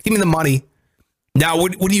 no, give me the money. Now,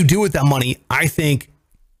 what do you do with that money? I think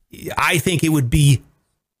it would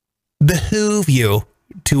behoove you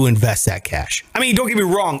to invest that cash. I mean, don't get me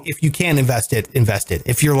wrong. If you can invest it.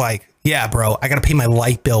 If you're like, yeah, bro, I got to pay my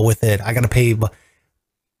light bill with it. I got to pay.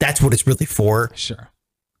 That's what it's really for. Sure.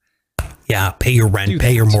 Yeah. Pay your rent,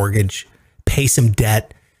 pay your mortgage, pay some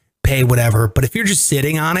debt, pay whatever. But if you're just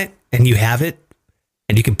sitting on it and you have it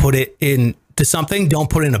and you can put it into something, don't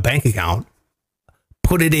put it in a bank account.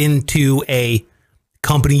 Put it into a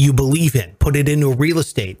company you believe in, put it into real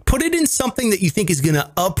estate, put it in something that you think is going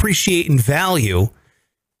to appreciate in value.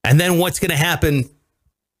 And then what's going to happen?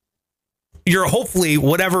 You're hopefully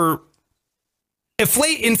whatever.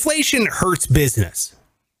 Inflation hurts business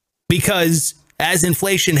because as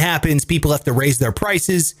inflation happens, people have to raise their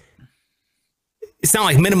prices. It's not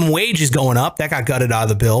like minimum wage is going up. That got gutted out of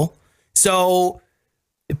the bill. So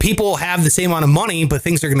people have the same amount of money, but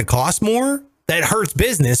things are going to cost more. That hurts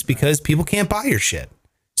business because people can't buy your shit.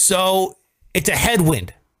 So it's a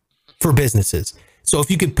headwind for businesses. So if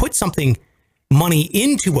you could put money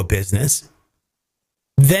into a business,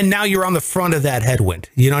 then now you're on the front of that headwind.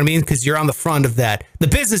 You know what I mean? Because you're on the front of that. The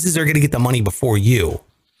businesses are going to get the money before you,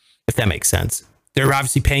 if that makes sense. They're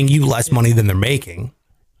obviously paying you less money than they're making.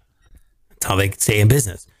 That's how they stay in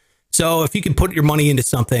business. So if you can put your money into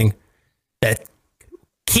something that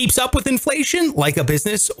keeps up with inflation, like a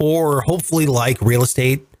business or hopefully like real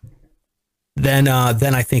estate, then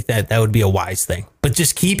I think that would be a wise thing. But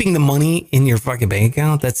just keeping the money in your fucking bank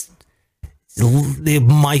account, it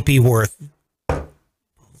might be worth,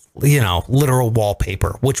 literal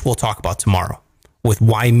wallpaper, which we'll talk about tomorrow with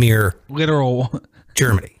Weimar, literal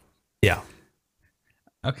Germany. Yeah.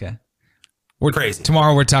 Okay. We're crazy.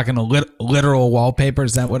 Tomorrow we're talking literal wallpaper.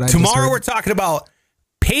 Is that what I Tomorrow we're talking about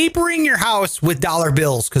papering your house with dollar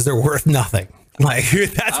bills because they're worth nothing. Like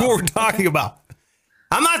that's what we're talking about.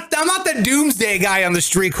 I'm not the doomsday guy on the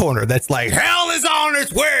street corner that's like, hell is on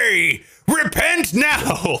its way. Repent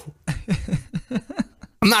now.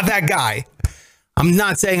 I'm not that guy. I'm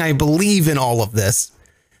not saying I believe in all of this.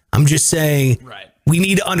 I'm just saying we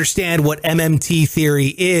need to understand what MMT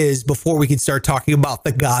theory is before we can start talking about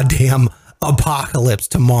the goddamn apocalypse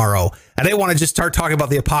tomorrow. I didn't want to just start talking about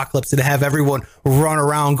the apocalypse and have everyone run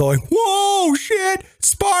around going, whoa, shit,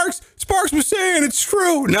 Sparks was saying it's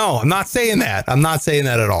true. No, I'm not saying that. I'm not saying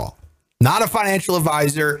that at all. Not a financial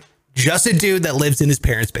advisor, just a dude that lives in his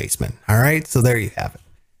parents' basement. All right. So there you have it.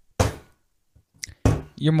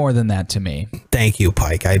 You're more than that to me. Thank you,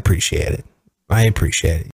 Pike. I appreciate it.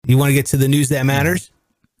 You want to get to the news that matters?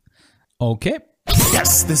 Okay.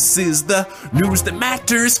 Yes, this is the news that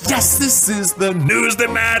matters. Yes, this is the news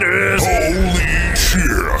that matters. Holy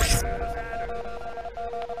shit.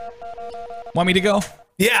 Want me to go?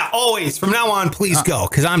 Yeah, always. From now on, please go,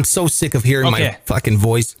 because I'm so sick of hearing my fucking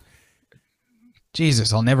voice.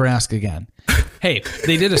 Jesus, I'll never ask again. Hey,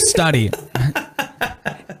 they did a study,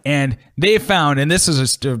 and they found, and this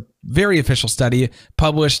is a very official study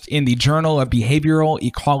published in the Journal of Behavioral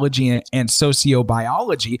Ecology and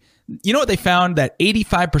Sociobiology. You know what they found? That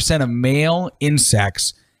 85% of male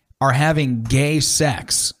insects are having gay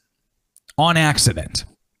sex on accident.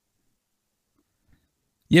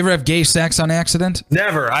 You ever have gay sex on accident?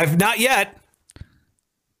 Never. I've not yet.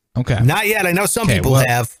 Okay. Not yet. I know some people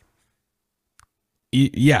have.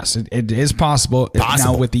 Yes, it is possible.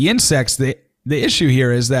 Now, with the insects, the issue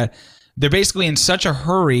here is that they're basically in such a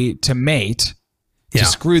hurry to mate, to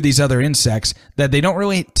screw these other insects, that they don't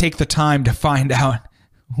really take the time to find out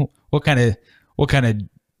what kind of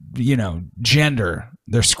gender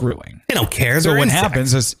they're screwing. They don't care. So what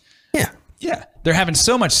happens is, they're having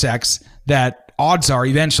so much sex that odds are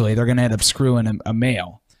eventually they're going to end up screwing a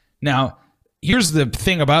male. Now, here's the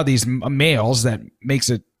thing about these males that makes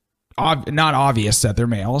it not obvious that they're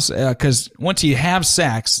males, because once you have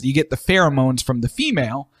sex, you get the pheromones from the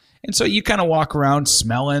female, and so you kind of walk around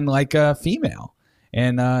smelling like a female.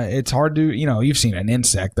 And it's hard to, you've seen an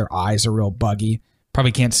insect, their eyes are real buggy,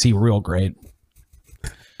 probably can't see real great.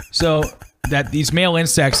 So that these male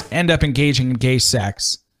insects end up engaging in gay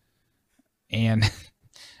sex. And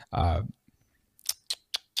I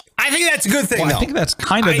think that's a good thing, though. I think that's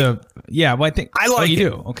kind of I like you it.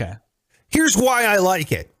 do. Okay. Here's why I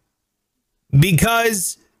like it.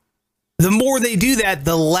 Because the more they do that,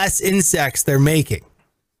 the less insects they're making.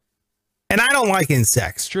 And I don't like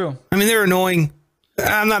insects. True. I mean, they're annoying.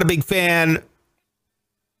 I'm not a big fan.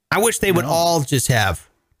 I wish they would all just have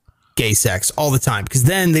gay sex all the time, because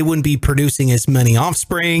then they wouldn't be producing as many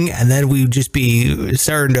offspring, and then we would just be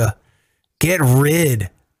starting to get rid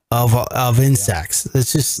of insects.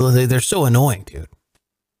 It's just, they're so annoying, dude.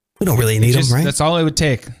 We don't really need them, right? That's all it would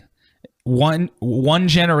take. One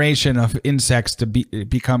generation of insects to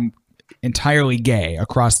become entirely gay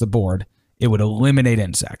across the board. It would eliminate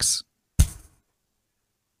insects.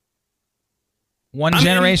 One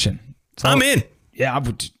generation. I'm in. Yeah,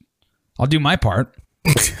 I'll do my part.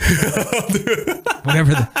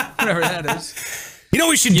 whatever that is. You know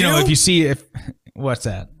what we should do? If you see what's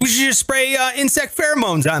that? We should just spray insect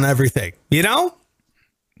pheromones on everything. They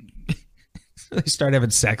start having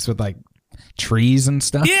sex with like trees and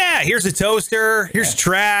stuff. Yeah, here's a toaster. Here's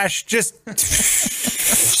trash. Just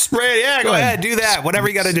spray it. Yeah, go ahead. Do that. Whatever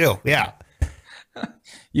you got to do. Yeah.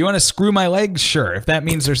 You want to screw my legs? Sure. If that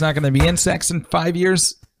means there's not going to be insects in 5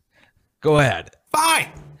 years, go ahead. Fine.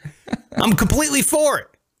 I'm completely for it.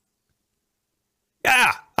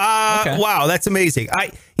 Yeah. Okay. Wow, that's amazing.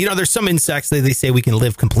 There's some insects that they say we can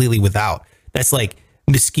live completely without. That's like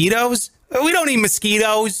mosquitoes. We don't need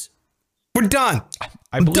mosquitoes. We're done.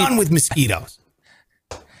 I'm done with mosquitoes.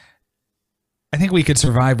 I think we could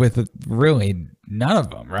survive with really none of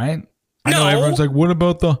them, right? I know everyone's like, what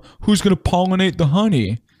about who's going to pollinate the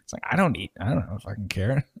honey? It's like, I don't know if I can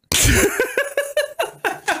care.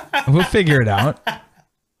 We'll figure it out.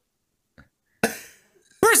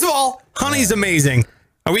 First of all, honey's amazing.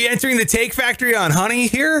 Are we entering the take factory on honey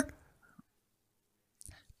here?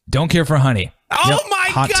 Don't care for honey. Oh my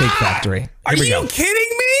God. Hot take factory. Are you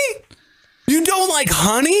kidding me? You don't like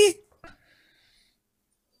honey?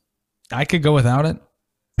 I could go without it.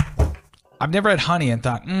 I've never had honey and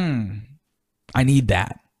thought, I need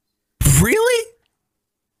that. Really?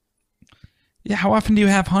 Yeah, how often do you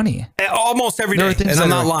have honey? Almost every day, and I'm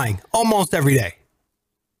not lying. Almost every day.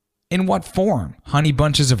 In what form? Honey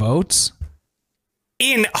bunches of oats?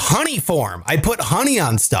 In honey form. I put honey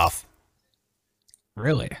on stuff.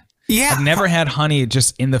 Really? Yeah. I've never had honey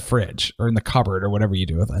just in the fridge or in the cupboard or whatever you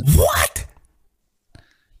do with it. What?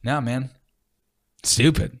 No, man.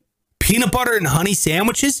 Stupid. Peanut butter and honey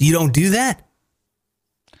sandwiches? You don't do that?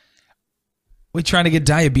 We trying to get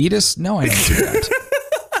diabetes? No, I don't do that.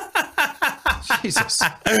 Jesus.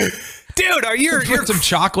 Dude, put some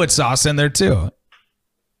chocolate sauce in there too.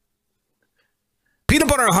 Peanut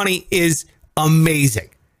butter and honey is amazing.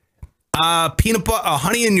 Peanut butter,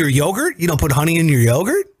 honey in your yogurt? You don't put honey in your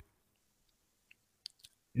yogurt?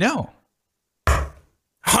 No.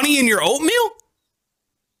 Honey in your oatmeal?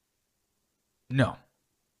 No.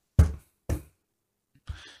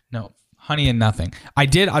 No. Honey and nothing.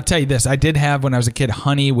 I'll tell you this. I did have, when I was a kid,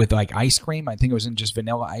 honey with like ice cream. I think it was in just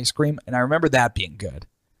vanilla ice cream. And I remember that being good.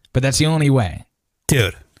 But that's the only way.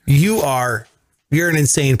 Dude, you're an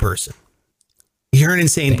insane person. You're an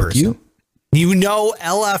insane person. You know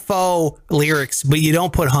LFO lyrics, but you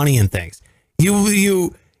don't put honey in things.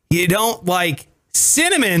 You don't like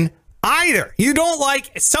cinnamon either. You don't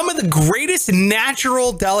like some of the greatest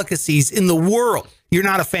natural delicacies in the world. You're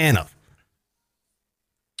not a fan of.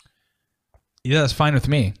 Yeah, that's fine with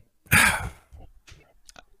me.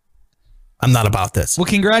 I'm not about this. Well,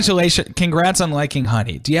 congrats on liking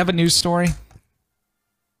honey. Do you have a news story?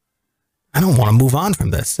 I don't want to move on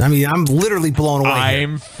from this. I mean, I'm literally blown away.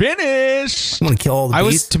 I'm finished. I'm going to kill all the bees. I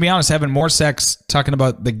was, to be honest, having more sex talking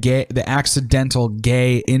about the accidental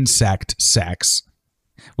gay insect sex,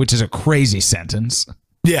 which is a crazy sentence.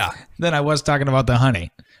 Yeah. Than I was talking about the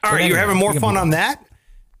honey. All right, you're having more fun on that?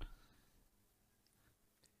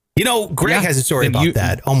 Greg has a story about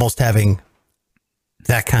that, almost having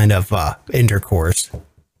that kind of intercourse.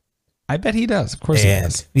 I bet he does. Of course he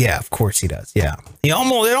does. Yeah, of course he does. Yeah. It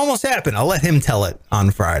almost happened. I'll let him tell it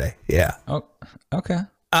on Friday. Yeah. Oh, okay.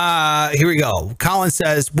 Here we go. Colin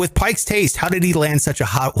says, with Pike's taste, how did he land such a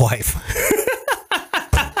hot wife?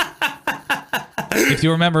 If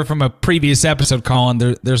you remember from a previous episode,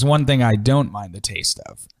 Colin, there's one thing I don't mind the taste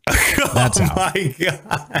of. That's oh how. my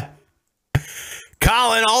God.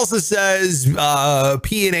 Colin also says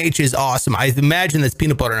P&H is awesome. I imagine that's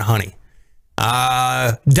peanut butter and honey.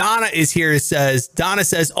 Donna is here. Donna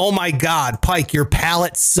says, oh my God, Pike, your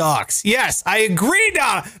palate sucks. Yes, I agree,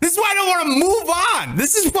 Donna. This is why I don't want to move on.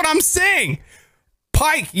 This is what I'm saying.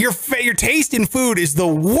 Pike, your taste in food is the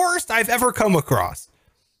worst I've ever come across.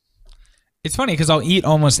 It's funny because I'll eat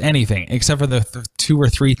almost anything except for the 2 or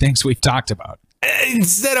 3 things we've talked about.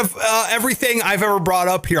 Instead of everything I've ever brought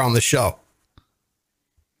up here on the show.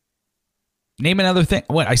 Name another thing.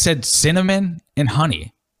 What? I said cinnamon and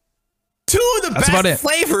honey. 2 of the That's about it. best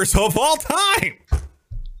flavors of all time.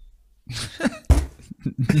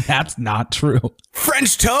 That's not true.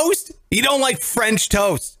 French toast? You don't like French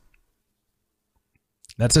toast.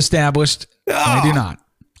 That's established. Oh, I do not.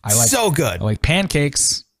 I like so good. I like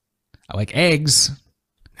pancakes. I like eggs.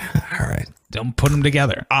 All right. Don't put them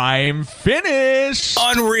together. I'm finished.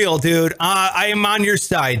 Unreal, dude. I am on your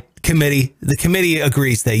side, committee. The committee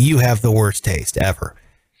agrees that you have the worst taste ever.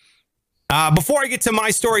 Before I get to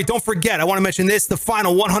my story, don't forget, I want to mention this. The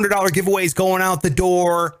final $100 giveaway is going out the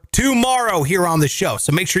door tomorrow here on the show.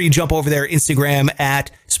 So make sure you jump over there, Instagram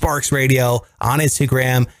at Sparks Radio on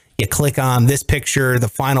Instagram. You click on this picture, the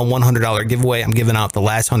final $100 giveaway. I'm giving out the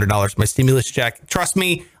last $100 my stimulus check. Trust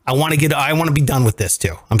me, I want to be done with this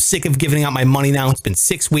too. I'm sick of giving out my money now. It's been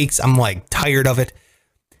 6 weeks. I'm like tired of it.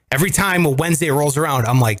 Every time a Wednesday rolls around,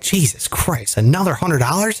 I'm like, Jesus Christ, another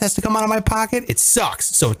 $100 has to come out of my pocket. It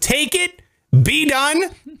sucks. So take it, be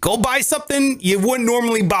done, go buy something you wouldn't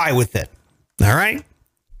normally buy with it. All right.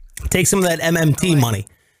 Take some of that MMT money.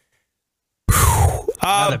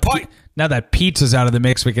 Now that pizza's out of the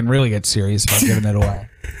mix, we can really get serious about giving it away.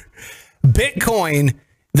 Bitcoin,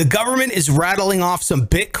 the government is rattling off some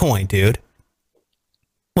Bitcoin, dude.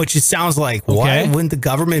 Which it sounds like, Okay. what? Wouldn't the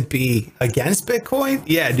government be against Bitcoin?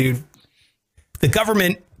 Yeah, dude. The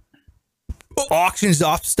government auctions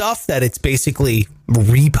off stuff that it's basically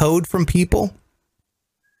repoed from people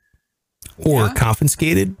or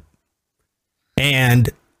confiscated. And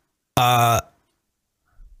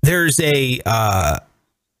there's a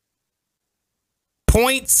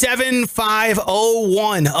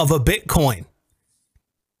 0.7501 of a Bitcoin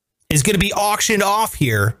is going to be auctioned off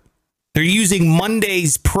here. They're using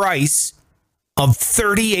Monday's price of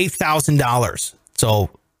 $38,000. So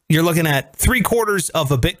you're looking at 3/4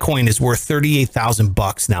 of a Bitcoin is worth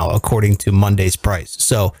 $38,000 now, according to Monday's price.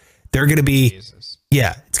 So they're going to be, it's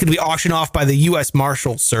going to be auctioned off by the U.S.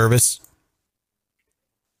 Marshal Service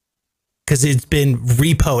because it's been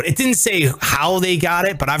repoed. It didn't say how they got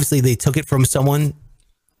it, but obviously they took it from someone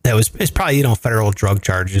that it's probably, federal drug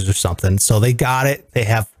charges or something. So they got it. They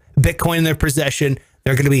have Bitcoin in their possession.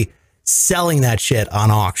 They're going to be selling that shit on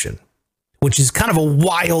auction, which is kind of a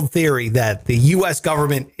wild theory that the U.S.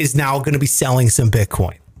 government is now going to be selling some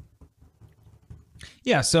Bitcoin.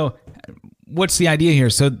 Yeah. So what's the idea here?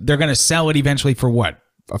 So they're going to sell it eventually for what?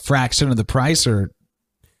 A fraction of the price, or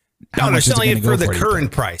No, they're selling it for the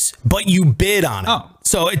current price, but you bid on it. Oh.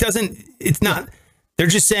 So it's not, they're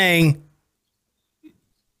just saying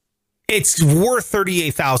it's worth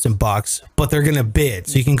 $38,000, but they're going to bid.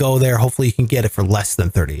 So you can go there. Hopefully you can get it for less than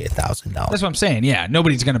 $38,000. That's what I'm saying. Yeah.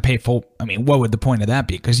 Nobody's going to pay full. I mean, what would the point of that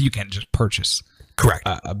be? Because you can just purchase Correct.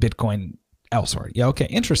 a Bitcoin elsewhere. Yeah. Okay.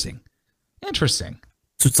 Interesting.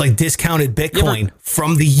 So it's like discounted Bitcoin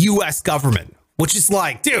from the U.S. government, which is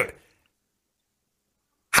like, dude,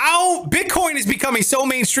 how Bitcoin is becoming so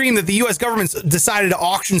mainstream that the U.S. government's decided to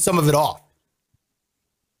auction some of it off.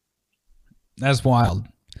 That's wild.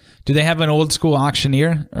 Do they have an old school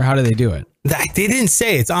auctioneer, or how do they do it? They didn't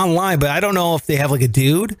say. It's online, but I don't know if they have like a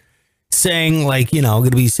dude saying like,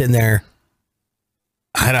 going to be sitting there.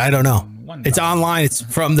 I don't know. It's online. It's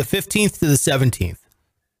from the 15th to the 17th.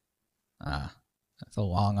 That's a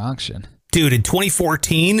long auction. Dude, in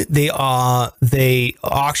 2014, they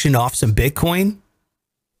auctioned off some Bitcoin.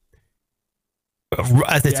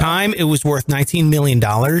 At the time, it was worth $19 million.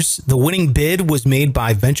 The winning bid was made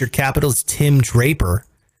by venture capitalist Tim Draper.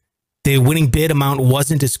 The winning bid amount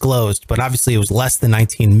wasn't disclosed, but obviously it was less than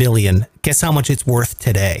 19 million. Guess how much it's worth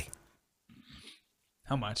today?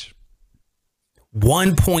 How much?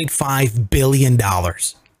 $1.5 billion.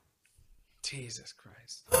 Jesus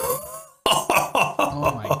Christ.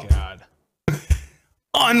 Oh my God.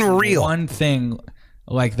 Unreal. One thing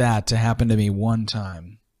like that to happen to me one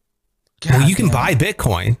time. God well, you can damn. buy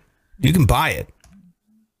Bitcoin. You can buy it.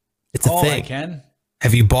 It's a thing. I can?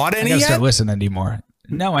 Have you bought I any gotta yet? start listening anymore.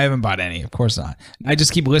 No, I haven't bought any. Of course not. I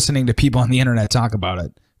just keep listening to people on the internet talk about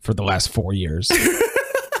it for the last 4 years.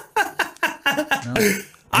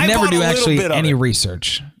 I never do actually any it.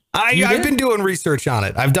 research. I've been doing research on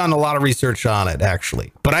it. I've done a lot of research on it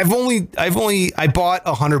actually, but I bought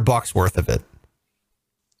 $100 worth of it.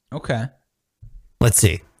 Okay. Let's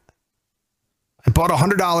see. I bought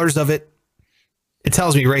 $100 of it. It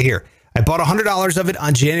tells me right here. I bought $100 of it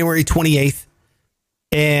on January 28th,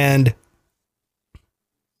 and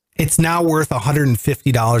it's now worth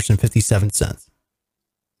 $150.57.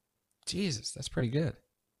 Jesus, that's pretty good.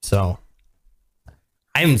 So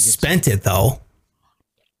I haven't spent it though.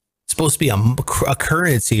 It's supposed to be a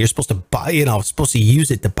currency. You're supposed to buy, supposed to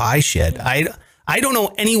use it to buy shit. I don't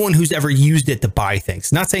know anyone who's ever used it to buy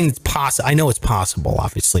things. Not saying it's possible. I know it's possible,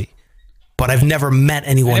 obviously, but I've never met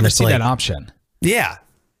anyone. I never that's seen like, that option. Yeah.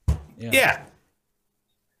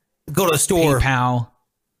 Go to the store. PayPal.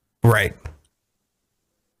 Right.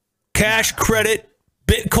 Cash, credit,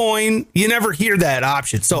 Bitcoin. You never hear that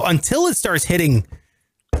option. So until it starts hitting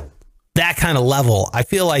that kind of level, I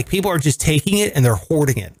feel like people are just taking it and they're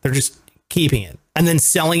hoarding it. They're just keeping it and then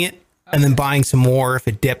selling it and then buying some more if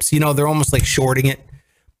it dips. They're almost like shorting it,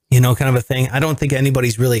 kind of a thing. I don't think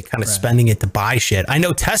anybody's really kind of spending it to buy shit. I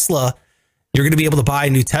know Tesla, you're going to be able to buy a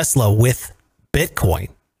new Tesla with Bitcoin.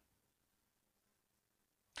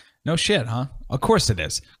 No shit, huh? Of course it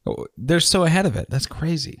is. They're so ahead of it. That's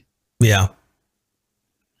crazy. Yeah.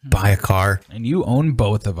 Buy a car. And you own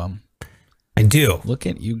both of them. I do. Look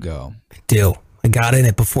at you go. I do. I got in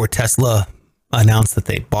it before Tesla announced that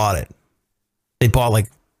they bought it. They bought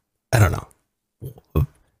like, I don't know, $1.5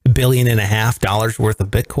 billion worth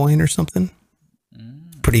of Bitcoin or something.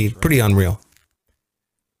 Pretty unreal.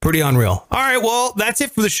 Pretty unreal. All right. Well, that's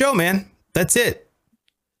it for the show, man. That's it.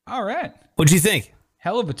 All right. What'd you think?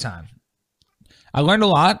 Hell of a time. I learned a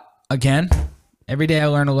lot. Again, every day I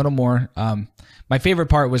learn a little more. My favorite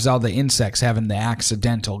part was all the insects having the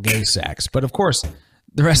accidental gay sex. But of course,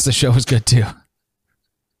 the rest of the show was good too.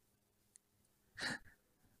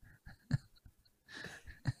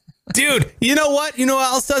 Dude, you know what? You know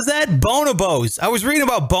what else does that? Bonobos. I was reading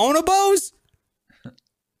about bonobos.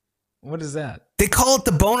 What is that? They call it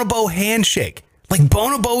the bonobo handshake. Like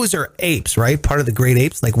bonobos are apes, right? Part of the great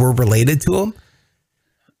apes. Like we're related to them.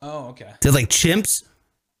 Oh, okay. They're like chimps.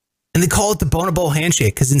 And they call it the bonobo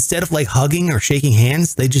handshake because instead of like hugging or shaking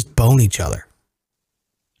hands, they just bone each other.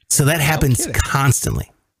 So that happens constantly.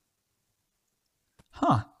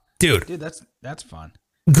 Huh. Dude, that's fun.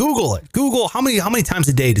 Google it. Google how many times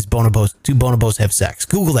a day do bonobos have sex?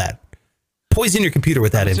 Google that. Poison your computer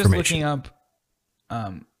with that information.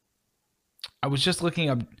 I was just looking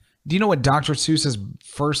up. Do you know what Dr. Seuss's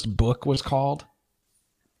first book was called?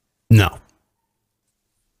 No.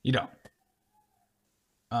 You don't.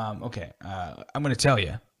 Okay. I'm going to tell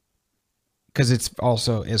you because it's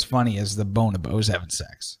also as funny as the bonobos having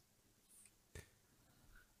sex.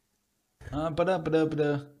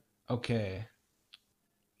 Okay.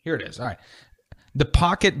 Here it is. All right. The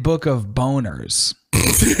Pocket Book of Boners.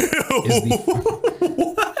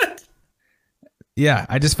 What? Yeah,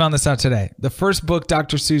 I just found this out today. The first book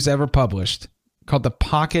Dr. Seuss ever published, called The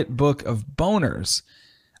Pocket Book of Boners.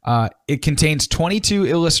 It contains 22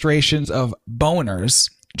 illustrations of boners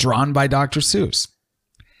drawn by Dr. Seuss.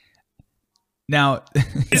 Now,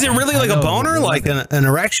 is it really like a boner, like an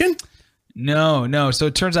erection? No. So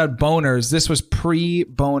it turns out boners, this was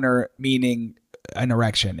pre-boner, meaning an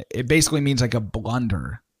erection. It basically means like a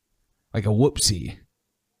blunder, like a whoopsie.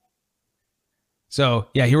 So,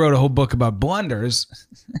 yeah, he wrote a whole book about blunders.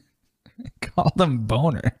 Call them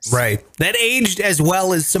boners. Right. That aged as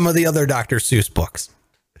well as some of the other Dr. Seuss books.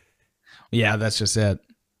 Yeah, that's just it.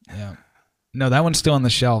 Yeah. No, that one's still on the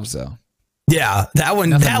shelves, though. Yeah, that one.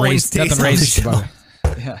 Nothing that raised, one stays nothing on the raised shelf.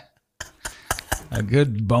 Yeah. A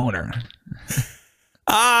good boner.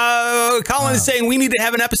 Colin is saying we need to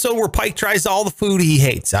have an episode where Pike tries all the food he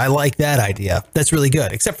hates. I like that idea. That's really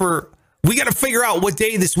good. Except for we got to figure out what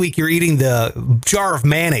day this week you're eating the jar of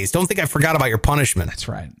mayonnaise. Don't think I forgot about your punishment. That's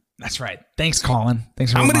right. Thanks, Colin.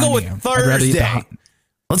 Thanks for I'm going to go with you. Thursday.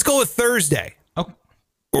 Let's go with Thursday. Oh.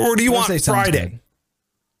 Or do you want Friday?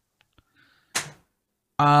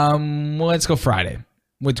 Well, let's go Friday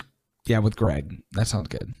with Greg. That sounds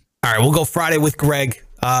good. All right, we'll go Friday with Greg.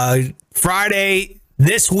 Friday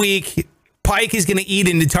this week, Pike is going to eat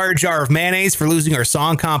an entire jar of mayonnaise for losing our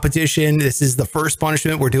song competition. This is the first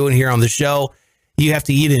punishment we're doing here on the show. You have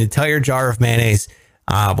to eat an entire jar of mayonnaise.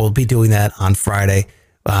 We'll be doing that on Friday.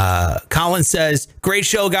 Colin says, great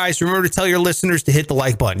show, guys. Remember to tell your listeners to hit the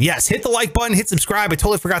like button. Yes, hit the like button, hit subscribe. I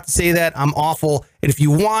totally forgot to say that. I'm awful. And if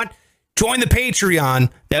you want join the Patreon.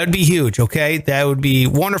 That would be huge, okay? That would be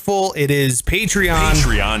wonderful. It is Patreon.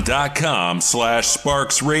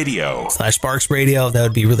 Patreon.com/SparksRadio. /SparksRadio. That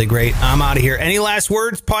would be really great. I'm out of here. Any last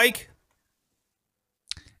words, Pike?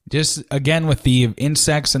 Just again with the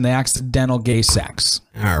insects and the accidental gay sex.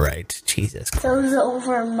 All right. Jesus. Those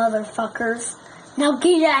over, motherfuckers. Now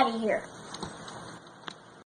get out of here.